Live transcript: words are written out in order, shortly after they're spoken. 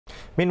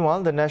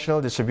Meanwhile, the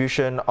national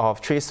distribution of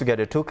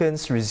TraceTogether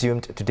tokens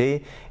resumed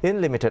today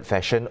in limited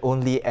fashion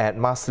only at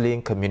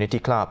Marsiling Community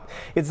Club.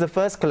 It's the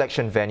first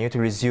collection venue to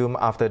resume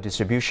after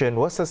distribution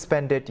was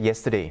suspended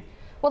yesterday.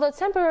 Well, the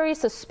temporary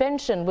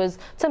suspension was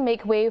to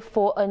make way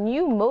for a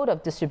new mode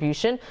of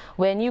distribution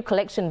where new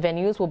collection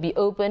venues will be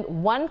opened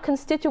one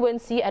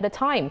constituency at a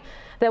time.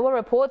 There were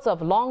reports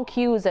of long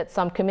queues at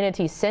some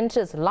community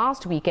centres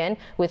last weekend,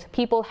 with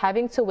people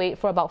having to wait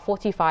for about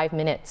 45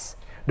 minutes.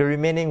 The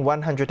remaining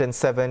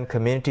 107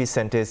 community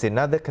centres in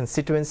other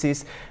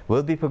constituencies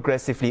will be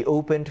progressively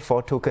opened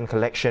for token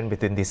collection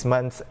between this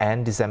month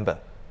and December.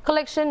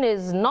 Collection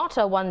is not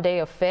a one-day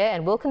affair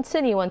and will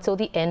continue until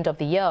the end of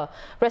the year.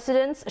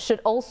 Residents should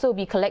also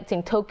be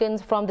collecting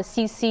tokens from the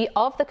CC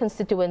of the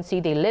constituency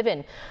they live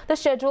in. The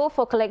schedule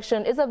for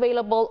collection is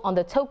available on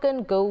the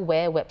Token Go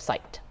Where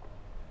website.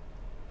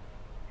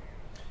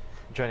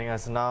 Joining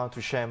us now to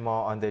share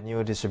more on the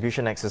new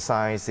distribution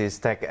exercise is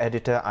tech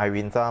editor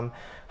Irene Tham.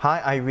 Hi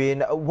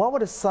Irene, what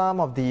were some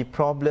of the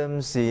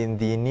problems in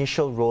the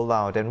initial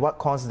rollout and what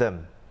caused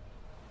them?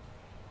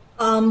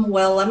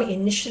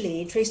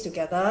 Initially,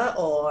 TraceTogether,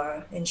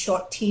 or in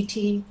short,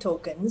 TT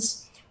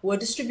tokens, were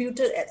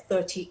distributed at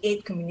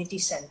 38 community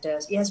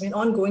centres. It has been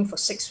ongoing for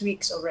 6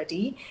 weeks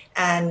already,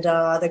 and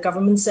the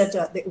government said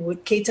that it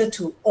would cater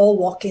to all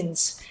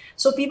walk-ins.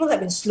 So people have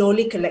been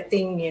slowly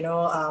collecting,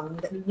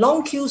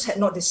 long queues had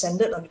not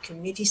descended on the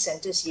community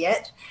centres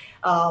yet,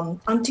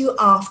 until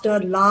after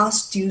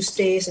last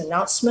Tuesday's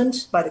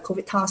announcement by the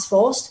COVID task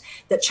force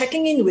that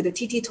checking in with the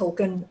TT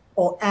token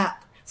or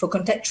app for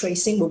contact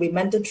tracing will be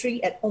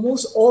mandatory at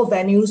almost all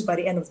venues by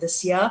the end of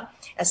this year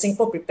as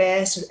Singapore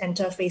prepares to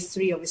enter phase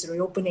 3 of its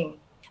reopening.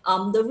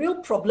 The real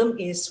problem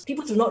is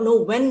people do not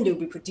know when they'll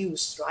be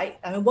produced, right?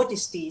 I mean, what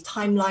is the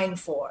timeline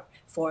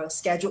for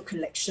scheduled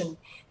collection?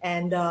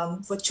 And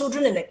for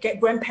children and their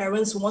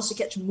grandparents who wants to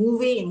catch a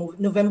movie in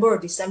November or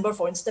December,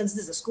 for instance,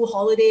 this is the school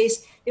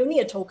holidays, they'll need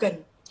a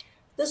token.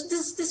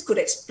 This could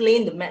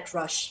explain the mad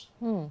rush.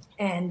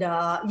 And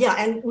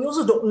and we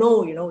also don't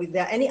know, if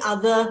there are any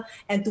other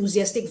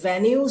enthusiastic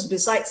venues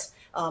besides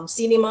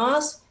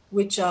cinemas,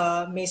 which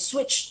may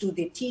switch to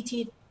the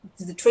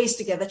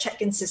TraceTogether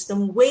check-in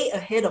system way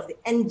ahead of the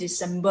end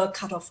December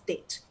cutoff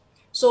date.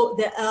 So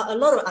there are a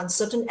lot of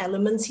uncertain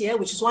elements here,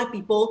 which is why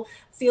people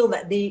feel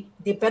that they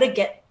better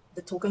get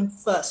the token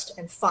first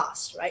and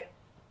fast, right?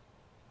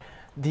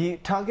 The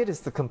target is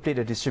to complete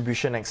a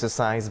distribution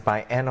exercise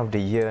by end of the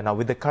year. Now,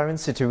 with the current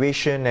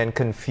situation and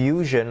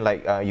confusion,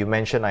 like you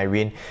mentioned,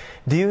 Irene,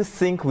 do you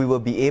think we will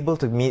be able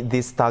to meet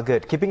this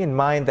target, keeping in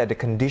mind that the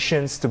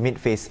conditions to meet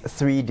phase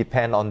 3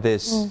 depend on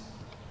this?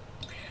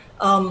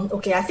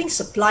 I think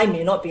supply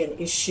may not be an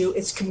issue.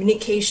 It's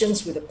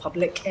communications with the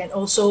public and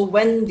also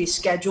when the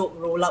scheduled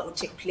rollout will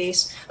take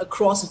place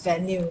across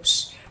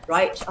venues,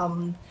 right?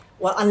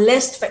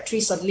 Unless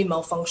factories suddenly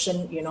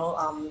malfunction,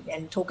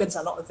 and tokens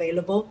are not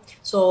available.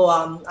 So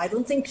I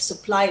don't think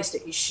supply is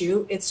the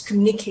issue, it's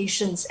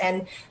communications.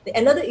 And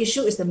another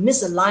issue is the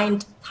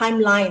misaligned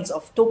timelines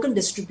of token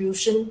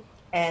distribution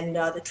and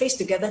the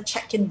TraceTogether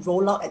check-in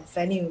rollout at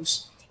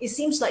venues. It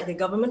seems like the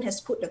government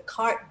has put the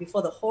cart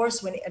before the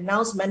horse when it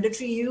announced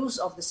mandatory use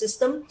of the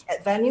system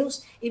at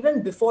venues,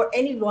 even before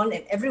anyone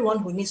and everyone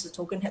who needs the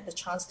token had the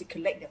chance to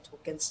collect their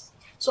tokens.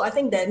 So I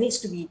think there needs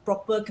to be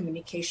proper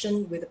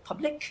communication with the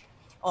public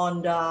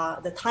on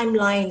the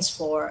timelines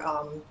for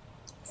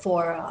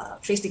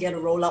TraceTogether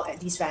rollout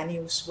at these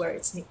venues where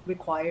it's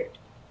required.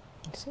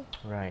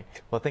 Right.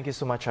 Well, thank you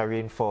so much,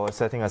 Irene, for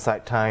setting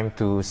aside time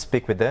to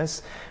speak with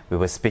us. We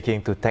were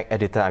speaking to tech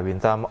editor Irene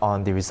Tham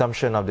on the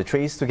resumption of the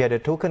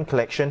TraceTogether token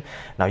collection.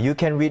 Now, you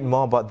can read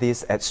more about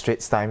this at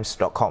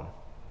straitstimes.com.